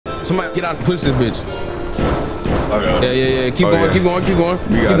Somebody get out and push this bitch. Okay. Yeah. Keep going. Keep going.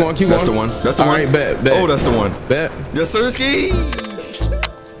 That's the one. That's the one. All right, bet. Oh, that's the one. Bet. Yes, sir, ski.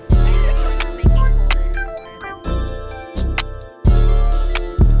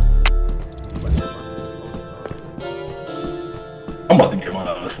 I'm about to get my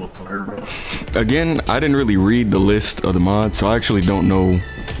ass whooped for her, bro. Again, I didn't really read the list of the mods, so I actually don't know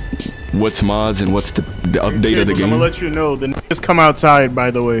what's mods and what's the update of the game. I'm gonna let you know, the niggas come outside, by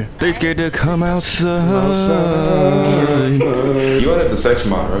the way. They scared to come outside. You added the sex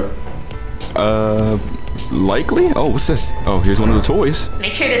mod, right? Likely? Oh, what's this? Oh, here's one of the toys.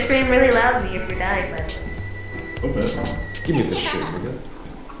 Make sure to scream really loudly if you're dying, man. Okay. Give me this shit, nigga.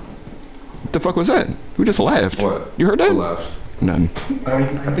 What the fuck was that? Who just laughed? What? You heard that? Who laughed? None. I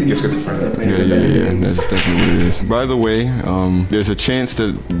think you're schizophrenic. Yeah. That's definitely what it is. By the way, there's a chance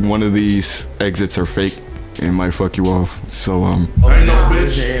that one of these exits are fake and might fuck you off. So, I know,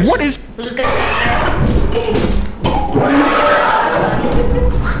 bitch. What is? Who's gonna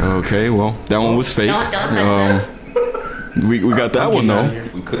Okay, well, that one was fake. We got that one though.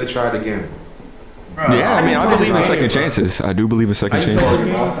 We could try it again. Yeah, I mean, I believe in second chances. I do believe in second chances.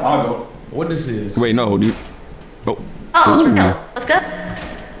 I'll go. What this is? Wait, no, dude. Oh. Oh, no. Let's go.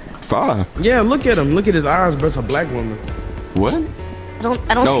 5. Yeah, look at him. Look at his eyes, bro. It's a black woman. What? I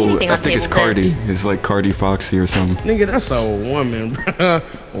don't see anything I on think it's Cardi. It's like Cardi Foxy or something. Nigga, that's a woman, bro.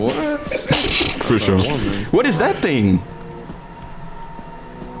 What? For sure. What is that thing?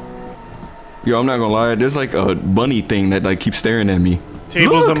 Yo, I'm not gonna lie. There's like a bunny thing that like keeps staring at me.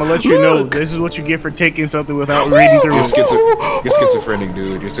 Tables, I'm gonna let you know, this is what you get for taking something without reading through it. You're schizophrenic,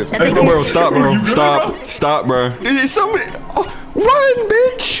 dude. You're schizophrenic. Hey, bro, stop, bro. Stop, bro. Is somebody... Oh, run,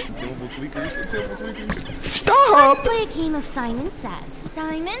 bitch! Stop! Let's play a game of Simon Says.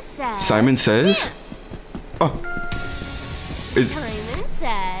 Simon Says. Simon Says? Yes. Oh. Simon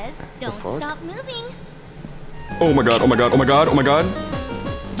Says, don't stop moving. Oh my god, oh my god, oh my god, oh my god.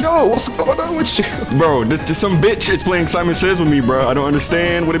 Yo, what's going on with you? Bro, this some bitch is playing Simon Says with me, bro. I don't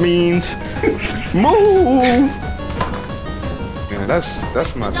understand what it means. Move! Man,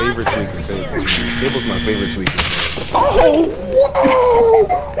 that's my favorite tweak in Tablez. Tablez my favorite tweak. Oh!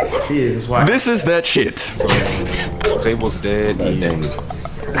 Wow. This is that shit. So Tablez dead.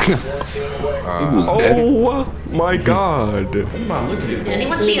 Oh my god. Did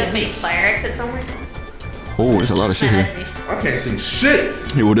anyone see a fake fire exit somewhere? Oh, there's a lot of shit here. I can't see shit.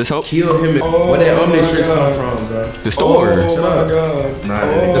 Hey, will this help? Kill him. Where that omnitrix come from, bro? The store. Shut up.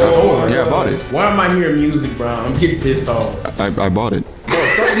 The store. Yeah, I bought it. Why am I hearing music, bro? I'm getting pissed off. I bought it. Bro,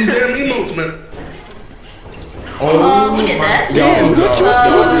 stop these damn emotes, man. Oh, who did that? Damn, what?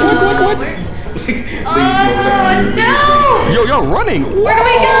 Oh, no! Yo, y'all running. Where do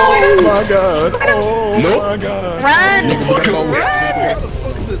we go? Oh my god. Oh my god. Run!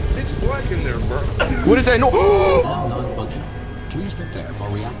 What is that? No. Please prepare for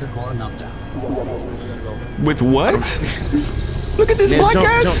reactor core meltdown. With what? Look at this black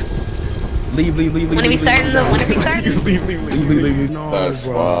ass. Leave. When are we starting? Leave. No, That's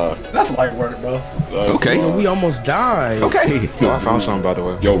bro. That's light work, bro. Okay. Yo, we almost died. Okay. Yo, I found something, by the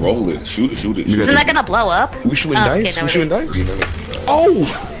way. Yo, roll it. Shoot it. Isn't that gonna blow up? We shooting dice? Okay, We shooting dice? Oh.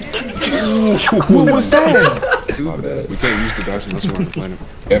 What was that? We can't use the dice unless we're on the planet.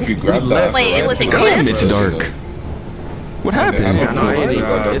 If you grab that. Wait, it was a Damn, glitch? it's dark. What happened?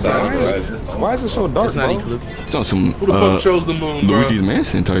 Why is it so dark, It's not bro? eclipse. It's on some Who the fuck chose the moon, bro? Luigi's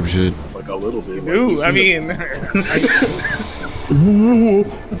Mansion type shit. Like a little bit. Ooh, I mean...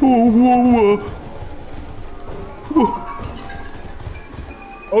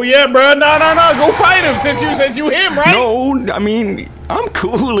 Oh yeah, bro. No. Go fight him since you him, right? No, I mean, I'm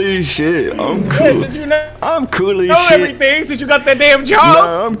cool as shit. I'm cool. Yeah, since you know I'm cool as shit. everything, since you got that damn job.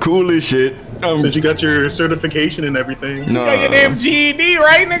 Nah, I'm cool as shit. Since you got your certification and everything. No. You got your damn GED,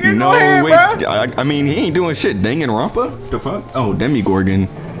 right, nigga? No, Go ahead, wait. bro. I mean, he ain't doing shit. Danganronpa? The fuck? Oh, Demigorgon.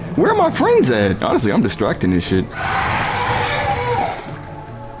 Where are my friends at? Honestly, I'm distracting this shit.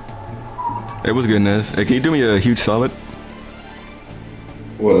 It was good, Nez. Hey, can you do me a huge solid?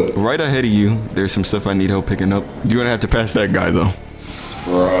 What? Right ahead of you, there's some stuff I need help picking up. You're gonna have to pass that guy, though.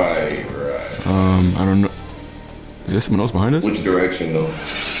 Right. I don't know. Is there someone else behind us? Which direction, though?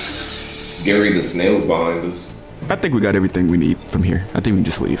 Gary the snail's behind us. I think we got everything we need from here. I think we can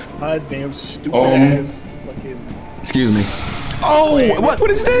just leave. My damn stupid ass fucking Excuse me. Oh, what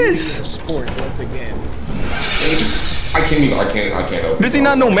is this? sport once again. I can't help. Does he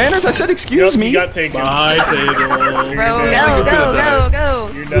not know manners? I said excuse me. You got taken. Bye, Table. Bro, go.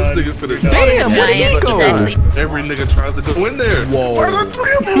 You're This done. nigga finna Damn, where did he go? Every nigga tries to go in there. Whoa.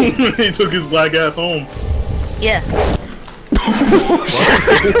 He took his black ass home. Yeah.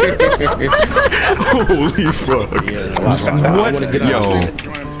 Holy fuck. What? Yo.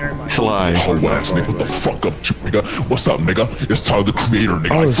 Sly. Oh, ass nigga, what the fuck up, you nigga? What's up, nigga? It's Tyler the Creator,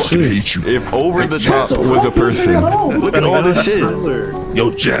 nigga. I fucking hate you. If Over the Top was a person, look at all this shit.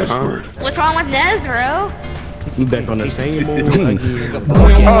 Yo, Jasper. What's wrong with Nezro? We back on the same move again.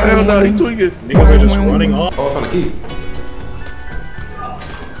 Oh, hell no, he tweaking. Niggas are just running off. Oh, I found a key.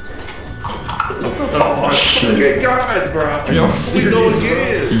 Oh, shit. God, bro. Yo, we know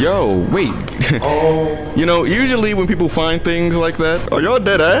again. Yo, wait. You know, usually when people find things like that, are y'all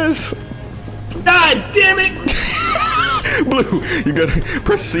dead ass? God damn it. Blue, you gotta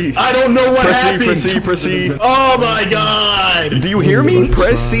press C. I don't know what happened. Press C. Oh my god. Do you hear me?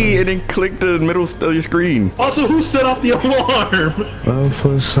 Press C and then click the middle of your screen. Also, who set off the alarm?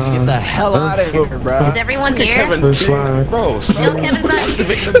 Get the hell out of here, bro. Is everyone here? Bro, No, Kevin's not.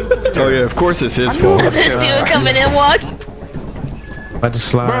 Oh yeah, of course it's his fault. This dude coming in, watch. About to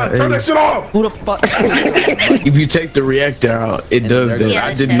slide. turn that shit off. Who the fuck? If you take the reactor out, it does that. Yeah,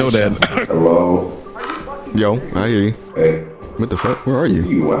 I didn't know that. Hello. Yo, I hear you. Hey, What the fuck? Where are you?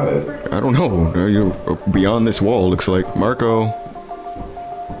 you at? I don't know. You're beyond this wall, looks like. Marco.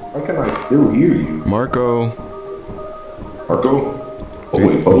 How can I still hear you? Marco. Marco? Oh,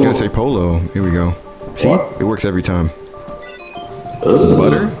 wait, You Polo. gotta say Polo. Here we go. See? What? It works every time.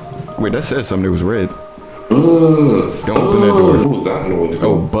 Butter? Wait, that said something. It was red. Don't open that door. What was that noise?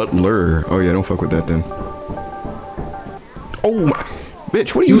 Oh, Butler. Oh yeah, don't fuck with that then. Oh my,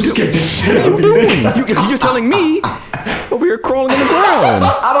 bitch, what are you doing? The shit out of me. You're telling me over here crawling on the ground.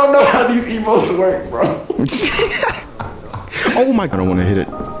 I don't know how these emotes work, bro. Oh my, I don't want to hit it.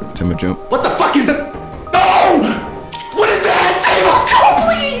 It's in my jump. What the fuck is that? No! What is that? Tables, go,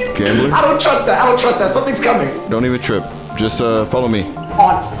 please! Gambler? I don't trust that. I don't trust that. Something's coming. Don't even trip. Just follow me.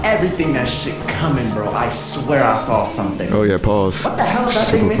 On everything, that shit coming, bro. I swear I saw something. Oh yeah, pause. What the hell is that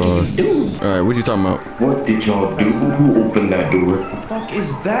thing Triple making pause. you do? All right, what you talking about? What did y'all do? Who opened that door? What the fuck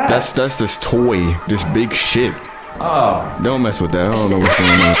is that? That's this toy, this big shit. Oh. Don't mess with that. I don't know what's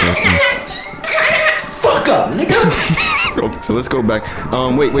going on with that. Fuck up, nigga. Okay, so let's go back.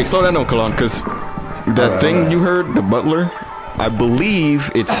 Wait, slow down, Kalon, cause that thing you heard, the butler, I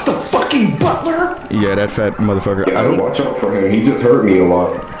believe it's The fucking butler? yeah, that fat motherfucker. Yeah, I don't. watch out for him. He just hurt me a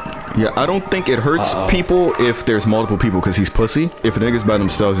lot. Yeah, I don't think it hurts people if there's multiple people, cause he's pussy. If a nigga's by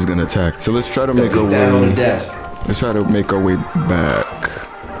themselves, he's gonna attack. So let's try to make our Down on way. death. Let's try to make our way back.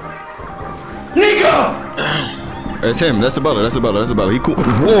 Nigga! That's him. That's the butler. That's the butler. That's the butler. He cool.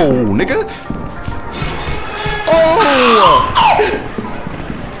 Whoa, nigga.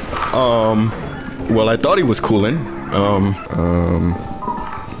 Oh. Well, I thought he was cooling. Come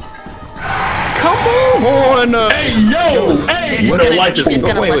on. Hey, yo! Hey! He's What gonna, a light he's is. just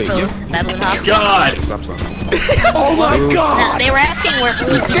gonna Wait, let those battling hops. God! Oh my god! They were asking where I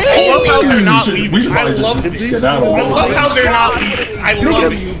love how they're not leaving. I love this. I love how they're not leaving. I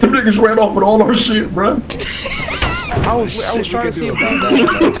love it. Them niggas ran off with all our shit, bro. I was trying to see about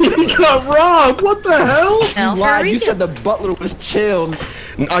that. He got robbed. What the hell? Hell, You lied. You Heredia. said the butler was chilled.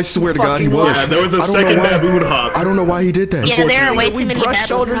 I swear to God, he was. Yeah, there was a I don't second know why- baboon hop. I don't know why he did that. Yeah, there are way too We many brushed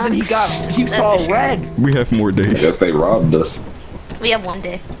battling shoulders and hops. he saw red. We have more days. Guess they robbed us. We have one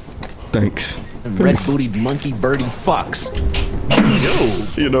day. Thanks. Red bootied monkey birdie fucks.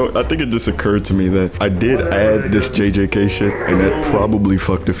 You know, I think it just occurred to me that I did add this JJK shit, and that probably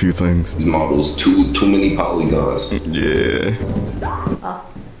fucked a few things. These models, too many polygons. Yeah.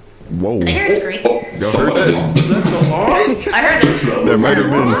 Whoa. I hear a scream. Oh, Y'all heard that? I heard it. That might have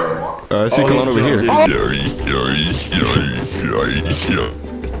been. I see Kalon over here.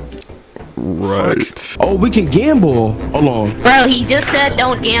 Right. Oh, we can gamble. Hold on. Bro, he just said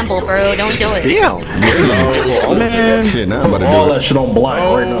don't gamble, bro. Don't do it. Oh, man. Shit, now I'm about All to do that it. shit on black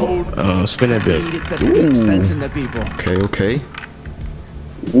right now. Spin that bit. To make sense into people. Okay.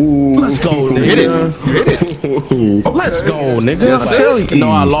 Let's go, nigga. Hit it. Let's go, nigga. Yes, I'm telling sir. you. No,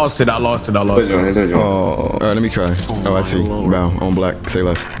 I lost it. Oh, all right, let me try. Oh, I see. Bow on black. Say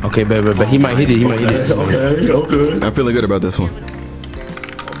less. Okay, baby, but he might hit it. Okay. I'm feeling good about this one.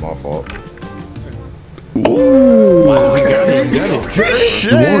 My fault.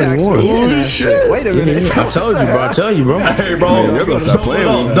 Shit. Won. Shit. Wait a minute. I told you, bro. Hey, bro. Man, you're gonna stop playing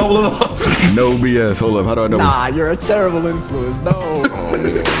with me. Double it up. No BS. Hold up. How do I know? Nah, you're a terrible influence. No.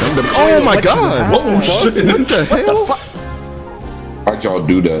 Oh my God. Oh, shit. What the hell? How'd y'all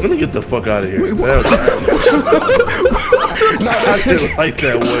do that? Let me get the fuck out of here. I didn't like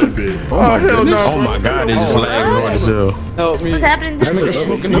that one bit. Oh, hell no. Oh my God, it just lagged hard as hell. Help me. What's happening?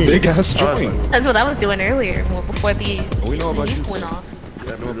 Smoking a big ass joint. That's what I was doing earlier before the We know about you. went off.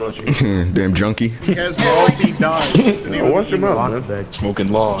 Damn junkie. He has laws he dodges. Watch your mouth, man.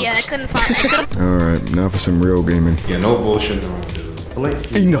 Smoking logs. Yeah, I couldn't find. Alright, now for some real gaming. Yeah, no bullshit.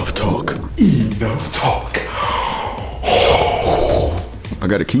 Enough talk. Enough talk. I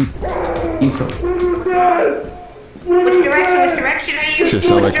got a key. Which direction are you? Shit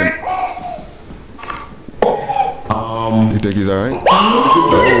sound like an... You think he's alright?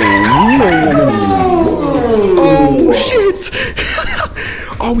 Oh shit!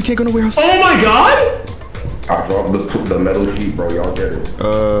 Oh, we can't go nowhere else. Oh my god! I dropped the metal key, bro. Y'all get it.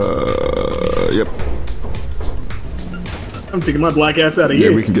 Yep. I'm taking my black ass out of here.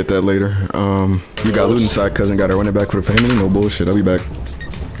 Yeah, we can get that later. We got loot inside, cousin. Got our running back for the family. No bullshit. I'll be back.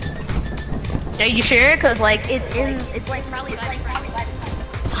 Are you sure? Cause like it's like probably.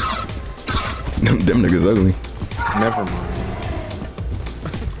 Them niggas ugly. Never mind.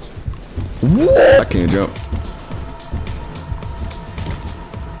 I can't jump.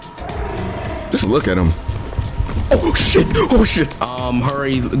 Just look at him. Oh shit! Oh shit!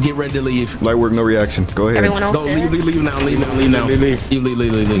 Hurry, get ready to leave. Light work, no reaction. Go ahead. Everyone else Go, leave now, leave now. Leave.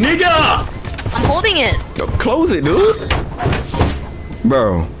 Nigga! I'm holding it. Yo, close it, dude.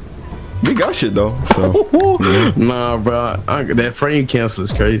 Bro, we got shit though. So yeah. Nah, bro, that frame cancel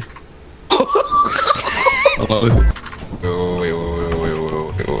is crazy. Wait.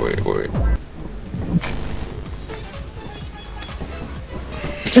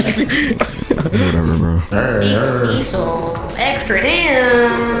 Whatever, bro. So extra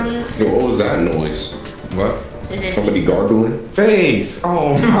hands. Yo, what was that noise? What? Somebody gargling? Face!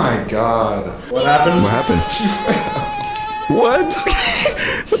 Oh my god. What happened? What happened? What?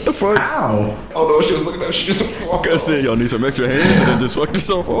 What the fuck? Ow. Oh no, she was looking at. She just. I said y'all need some extra hands and then just fuck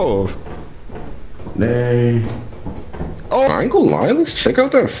yourself off. Nay. Oh, I ain't gonna lie. Let's check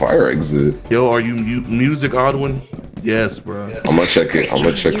out that fire exit. Yo, are you music Odwin? Yes, bro. I'm gonna check it. I'm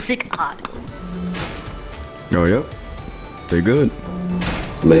gonna check. Music odd. Oh, yep. They good.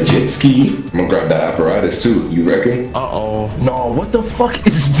 Legit ski. I'm gonna grab that apparatus too. You reckon? Uh-oh. No, what the fuck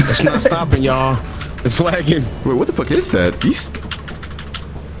is that? It's not stopping, y'all. It's lagging. Wait, what the fuck is that? He's...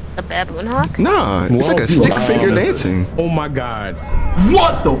 A baboon hawk? Nah, it's like a stick figure dancing. Oh my god.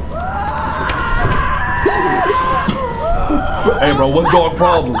 What the? Hey, bro, what's going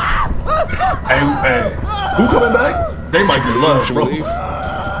problem? Hey, who coming back? They might get left, bro.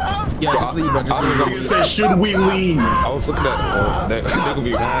 Yeah, just leave, bro. You said, should we leave? I was looking at that. They gonna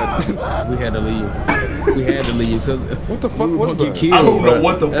be mad. We had to leave. We had to leave. What the fuck was that? Killed, I don't know bro.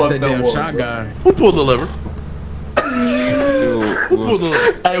 what the That's fuck that that damn was. shot guy. Who pulled the lever? Who pulled the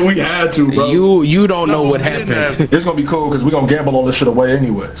lever? Hey, we had to, bro. You don't know what happened. It's gonna be cool because we're gonna gamble all this shit away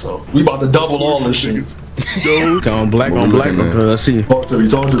anyway. So we about to double all this shit. On black on black. Let's see. Talk to me.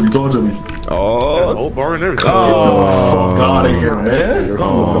 Oh, Whole bar and everything. Fuck out of here, man.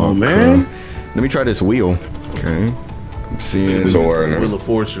 oh man. Let me try this wheel. Okay. I'm seeing Wheel of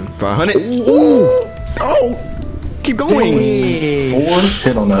Fortune. 500. Ooh. Oh. Keep going. 4.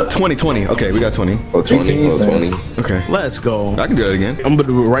 Hit on that. 20. Okay, we got 20. Oh, 20. Oh, 20. Okay. Let's go. I can do that again. I'm gonna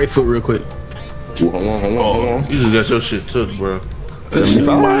do it right foot real quick. Ooh, hold on. You just got your shit took, bro.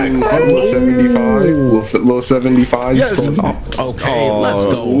 75. Little 75. Little 75. Yes. Okay, let's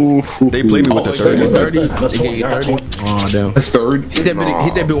go. They played me with the 30. 30. That's 20. Oh damn. That's third. Hit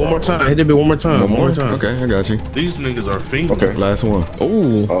that bit one more time. Hit that bit one more time. One more time. Okay, I got you. These niggas are fiends. Okay. Last one.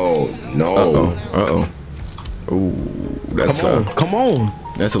 Ooh. Oh no. Uh-oh. Ooh, that's Come on.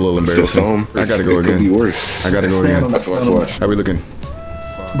 that's a little Still embarrassing. some. I gotta go It could be again. worse. I gotta go again. Watch. How we looking?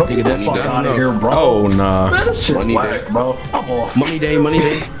 But get the fuck out of here, bro. Oh nah. Man, this shit Money whack, bro. I'm off. Money day.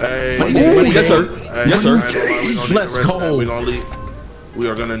 Hey, Yes sir. Yes sir. Let's go. We're gonna leave. We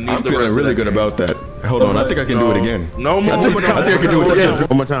are gonna need I'm the feeling rest really of that good game. about that. Hold on, I think I can do it again. No more. I think I can do it again.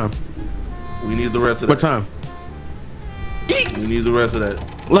 One more time. We need the rest of One that. more time. We need the rest of that.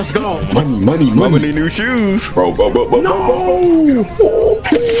 Let's go. Money. Mama need new shoes. Bro. No.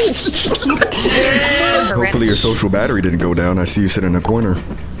 Hopefully your social battery didn't go down. I see you sitting in the corner.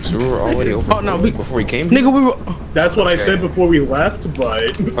 So we were already over. Oh no, before we came. Here? Nigga, we were. That's what I said before we left,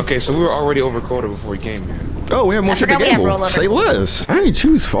 but Okay, so we were already over quota before we came here. Oh, we have more shit to forgot we have gamble. rollover. Say less. I didn't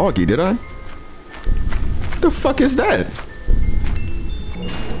choose Foggy, did I? The fuck is that?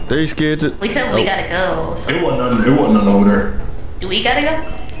 They scared to. We said we gotta go. So. it wasn't nothing over there. Do we gotta go?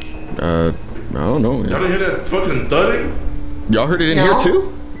 I don't know. Y'all didn't hear that fucking thudding? Y'all heard it in here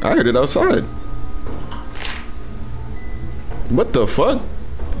too? I heard it outside. What the fuck?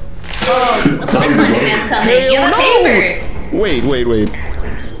 Looks like Moneyman's coming. Give a favor. Wait.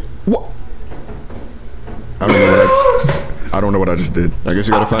 What? I don't know what I just did. I guess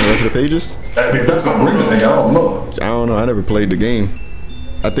you gotta find the rest of the pages. If that's gonna bring the thing, I don't know. I don't know. I never played the game.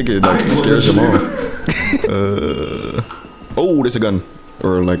 I think it like scares him off. Oh, there's a gun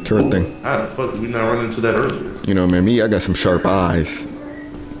or like turret thing. How the fuck did we not run into that earlier? You know, man, me, I got some sharp eyes,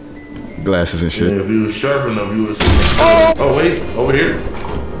 glasses and shit. Yeah, if you was sharp enough, you was. Oh wait, over here.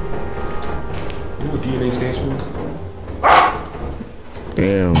 You know what DNA stands for?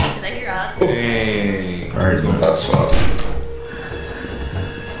 Damn. Dang. Alright, that's fucked.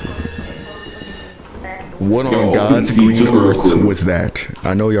 What on God's green earth was that?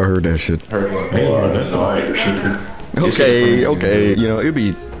 I know y'all heard that shit. Okay. You know, it'd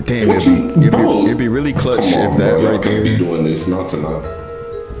be it'd be really clutch if that right there. Be doing this, not tonight.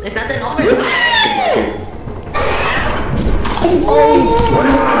 It's not that over.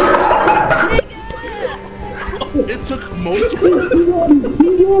 It took multiple.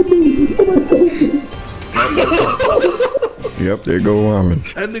 Yep, there go Ramen.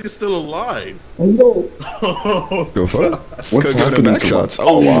 That nigga's still alive. Go fuck. What's happening back to shots?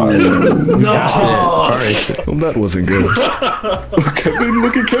 Oh, wow. No. Well, that wasn't good.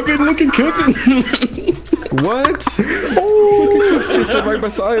 Look at Kevin. What? Oh, just sit right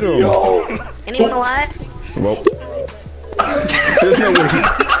beside him. Anyone alive? Well, there's no way.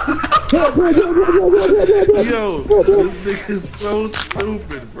 Yo, this nigga's so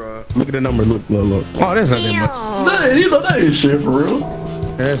stupid, bro. Look at the number. Look. Oh, that's not that much. That ain't shit for real.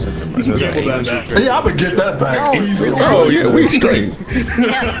 That's not that much. Yeah, I'm gonna get that back easy. Oh yeah, we straight.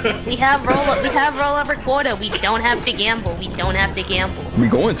 We have roll up recorder. We don't have to gamble. We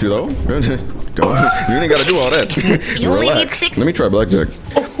going to though. You ain't gotta do all that. You only need Relax. 6. Let me try blackjack.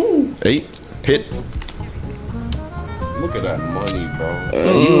 8 hit. Look at that money, bro.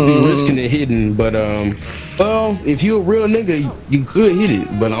 You would be risking it hitting, but well, if you a real nigga, you could hit it,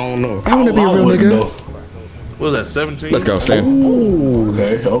 but I don't know. I wanna be a real nigga. What was that, 17? Let's go, Stan. Ooh.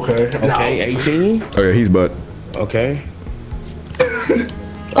 Okay, 18. Oh yeah, he's butt. Okay.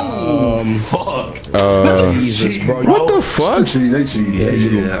 Fuck. Jesus, bro. What the fuck? They cheat.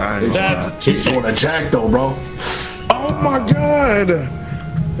 Yeah, That's he's on a jack though, bro. Oh my god.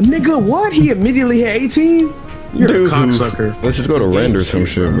 Nigga, what? He immediately had 18? You're a cocksucker. Let's just go to rend or some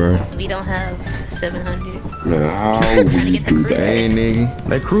shit, bro. We don't have 700. Man, how we do that? Hey, nigga.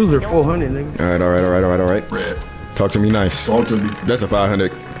 That cruiser 400, nigga. All right. Talk to me nice. Talk to me. That's a 500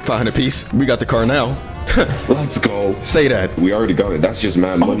 piece. We got the car now. Let's go. Say that. We already got it. That's just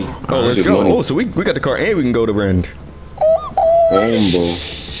mad money. Oh, let's go. Oh, so we got the car and we can go to rend. Sambo.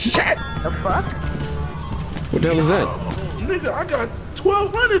 Shit. The fuck? What the hell is that? Nigga, I got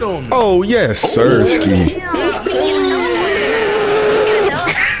 1,200 on me. Oh yes, Sirski.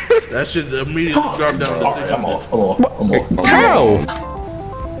 That should immediately drop down to 600. I'm off. How?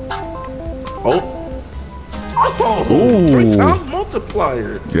 Oh. Ooh. 3 times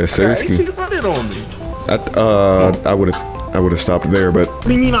multiplier. Yes, I got Sirski. 1,800 on me. I would have stopped there, but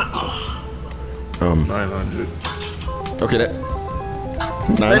 900. okay, that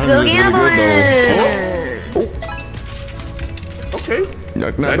Let's 900 go is really good though. Oh. Okay.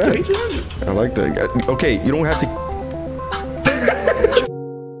 Not Back to bad. 1,800. I like that. Okay, you don't have to.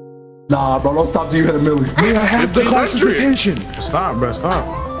 Nah, bro, don't stop till you hit a million. I have the classification. Stop, bro. Stop.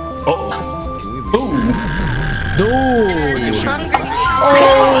 Dude.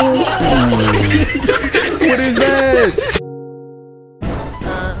 What is that?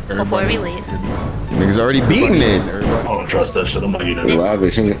 Before we leave. Niggas already beating it. I don't trust that shit. I'm not getting it.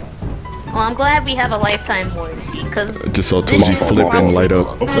 Lavish, ain't it? Well, I'm glad we have a lifetime warranty, because I just saw Toji flip and light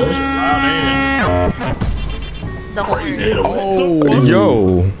up. the whole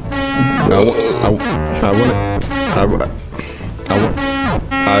Yo.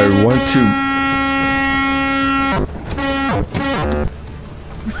 I want to.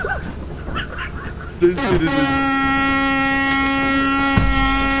 This shit is.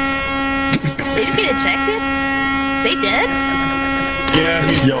 They just get ejected? They dead?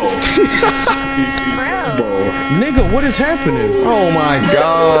 Yeah, yo. Bro. Nigga, what is happening? Oh my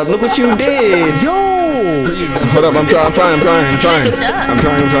god, look what you did. Yo. Hold up, I'm trying. Please.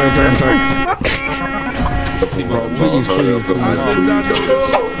 Oh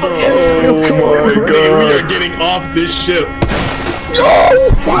my god. We are getting off this ship.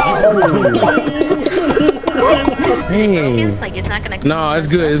 Like it's not gonna. No, it's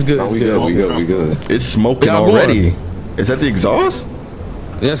good. It's good. No, It's we good. good. It's smoking Yeah, already. Is that the exhaust?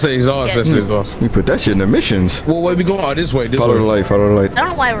 That's the exhaust. That's the exhaust. We put that shit in emissions. Well, where we going? Oh, this way. Follow the light. I don't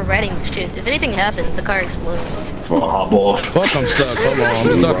know why we're riding this shit. If anything happens, the car explodes. Hop off. Fuck, I'm stuck. Hold on,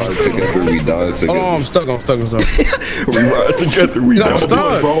 I'm stuck. We die together. Hold on, I'm stuck. We ride together. We I'm die.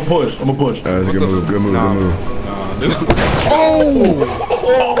 stuck. Bro, I'm gonna push. That's a good move. Good move. Oh!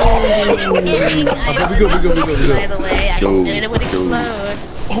 We go. By the way, I did it with explode.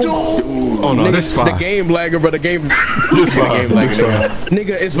 Oh no, this is fine. The game lagger, bro. The game. This fine.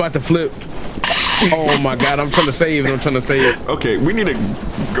 Nigga, it's about to flip. Oh my god, I'm trying to save it. Okay, we need to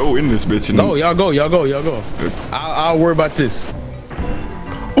go in this bitch. And no, y'all go. I'll worry about this.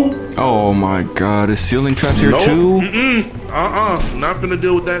 Oh my god, is ceiling traps here too? Not gonna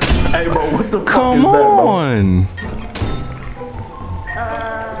deal with that. Hey, bro, what the fuck Come is on.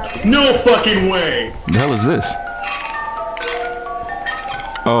 No fucking way. The hell is this?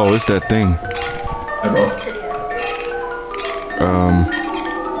 Oh, it's that thing. Hey, bro.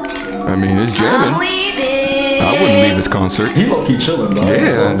 I mean, it's jamming. I wouldn't leave this concert. He low-key chilling, bro.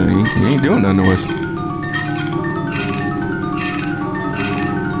 Yeah, he ain't doing nothing to us.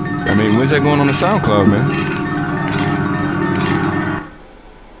 I mean, when's that going on the SoundCloud, man?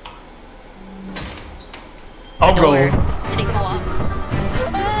 I'll go.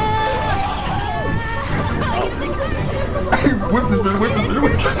 Whip this bitch.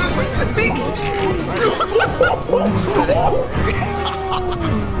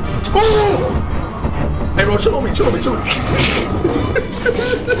 Hey, bro, chill on me.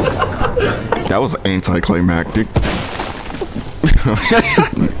 That was anticlimactic.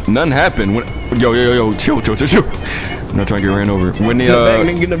 Nothing happened. Yo, chill. I'm not trying to get ran over. When the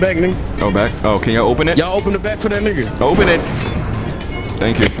get in the back, nigga. Oh, back. Oh, can y'all open it? Y'all open the back for that nigga. Open it.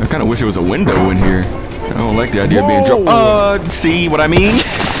 Thank you. I kind of wish it was a window in here. I don't like the idea of being dropped. See what I mean?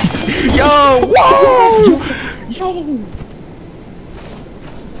 Yo, whoa! Yo.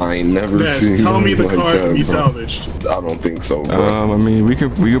 I ain't never seen. Tell me the like car that, can be bro. salvaged. I don't think so, bro. I mean, we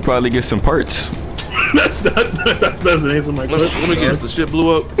could probably get some parts. That doesn't answer my question. Let me guess, the shit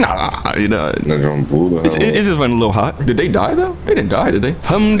blew up. Nah, you know. They're gonna blow the hell It just went a little hot. Did they die though? They didn't die, did they?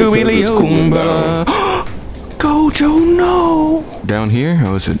 Gojo, no. Down here?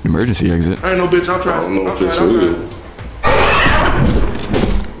 Oh, it's an emergency exit. I ain't no bitch. I'll try. I don't know if it's real.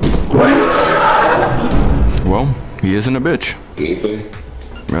 Well, he isn't a bitch. Anything?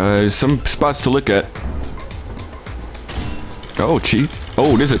 There's some spots to look at. Oh, Chief.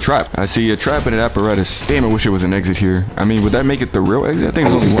 Oh, there's a trap. I see a trap and an apparatus. Damn, I wish it was an exit here. I mean, would that make it the real exit? I think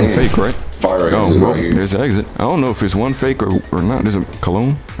there's only one fake, right? Fire exit well, right here. there's an exit. I don't know if it's one fake or not. There's a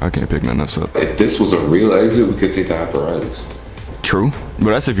cologne. I can't pick nothing else up. If this was a real exit, we could take the apparatus. True.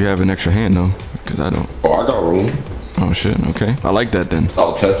 But that's if you have an extra hand, though. Because I don't. Oh, I got room. Oh, shit. Okay. I like that, then.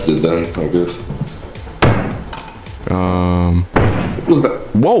 I'll test it then, I guess. What was that?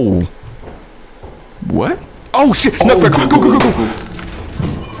 Whoa. What? Oh, shit. No, go.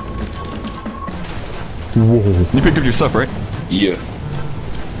 Whoa. You picked up your stuff, right? Yeah.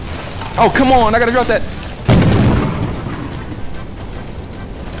 Oh, come on. I gotta drop that.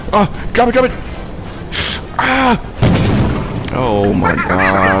 Oh, drop it. Ah. Oh, my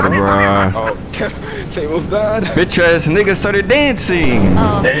God, bruh. Oh, Tablez died. Bitch ass nigga started dancing.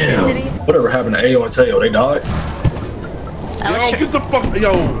 Oh, damn. Whatever happened to Ayo and Teo? They died? Yo, get the fuck.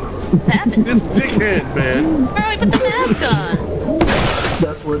 Yo. This dickhead, man. Bro, put the mask on.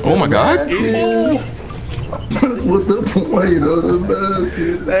 Oh, my God. What's the point of the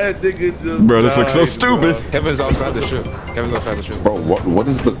basket? That nigga just. Bro, this looks so stupid. Kevin's outside the ship. Bro, what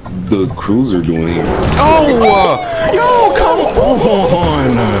is the cruiser doing here? Oh, yo, come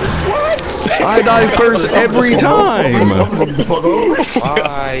on. What? I die first every time. Oh my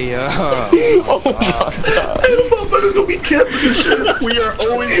god. Hey, the motherfucker's gonna be camping this shit. We are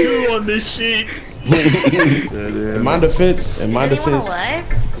 0-2 on this sheet. In my defense, that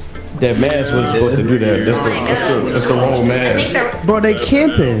mask wasn't supposed to do that. That's the wrong mask. Bro, they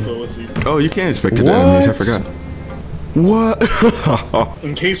camping. Oh, you can't expect it to enemies. I forgot. What?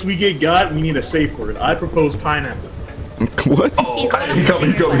 In case we get got, we need a safe word. I propose pineapple. What? Oh, he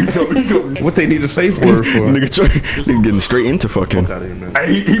coming. What they need a safe word for? Nigga getting straight into fucking.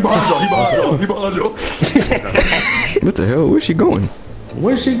 Hey, he behind y'all. What the hell? Where's she going?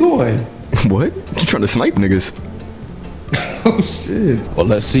 Where's she going? What? You trying to snipe niggas? Oh shit. Well,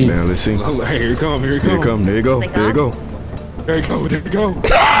 let's see. Man, let's see. Here you come. There you go. Oh,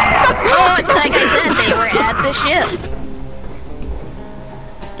 it's like I said, they were at the ship.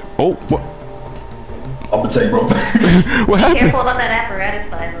 Oh, what? I'm gonna tell you, bro. What happened? Careful about that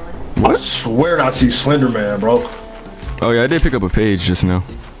apparatus, by the way. I swear I see Slender Man, bro. Oh yeah, I did pick up a page just now.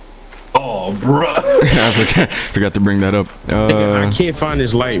 Oh, bro. I forgot to bring that up. I can't find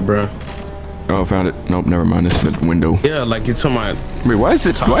this light, bro. Oh, I found it. Nope, never mind. It's the window. Yeah, like you're talking about. Wait, why is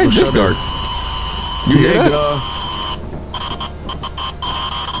this dark? You hear that?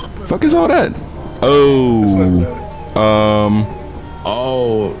 Fuck is all that? Oh.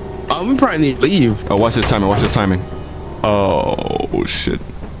 We probably need to leave. Oh, watch this timing. Oh shit.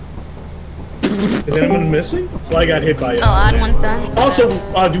 Is anyone missing? So I got hit by it. Oh, odd one's done. Also,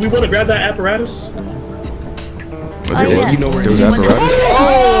 do we want to grab that apparatus? You know where there was apparatus?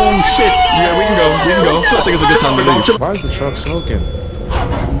 Oh shit! Yeah, we can go. We can go. I think it's a good time to leave. Why is the truck smoking?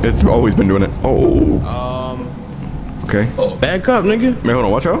 It's always been doing it. Oh. Okay. Back up, nigga. Man, hold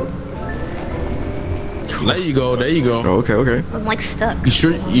on. Watch out. There you go. There you go. Oh, okay. Okay. I'm like stuck. You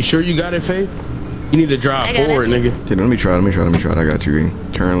sure you got it, Faye? You need to drive forward, nigga. Okay, let me try it. I got you.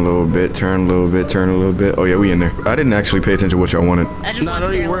 Turn a little bit. Turn a little bit. Turn a little bit. Oh yeah, we in there. I didn't actually pay attention to what y'all wanted. No,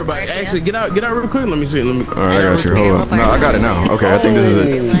 don't even worry about it. Actually, get out real quick. Let me see. All right, I got you. Hold on. No, I got it now. Okay, I think this is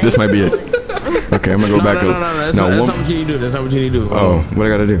it. This might be it. Okay, I'm gonna go back. No. That's not what you need to do. That's not what you need to do. Oh, what I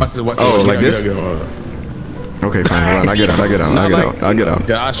gotta do? Watch oh, like this? Okay, fine. Hold on. I get out.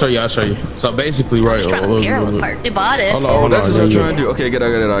 Yeah, I'll show you. So basically, right. They bought it. Oh, that's what you're trying to do. Okay, get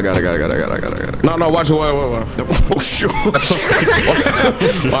out. I got it. No, watch it. Wait. Oh, shoot.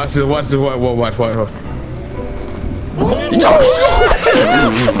 Watch this. Watch.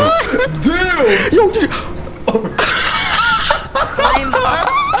 Damn. Yo.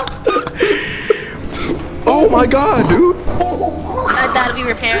 Oh my god, dude. That'll be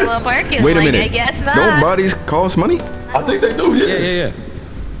repairable park. Wait a minute. I guess not. Don't bodies cost money? I think they do, yeah.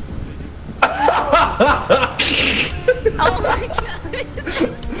 Oh my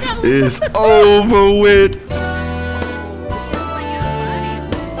god. It's over with.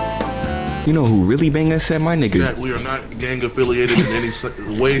 You know who really bang us at my nigga? That we are not gang affiliated in any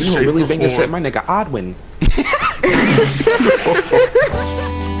way, shape, really or bang us form. at my nigga Odwin.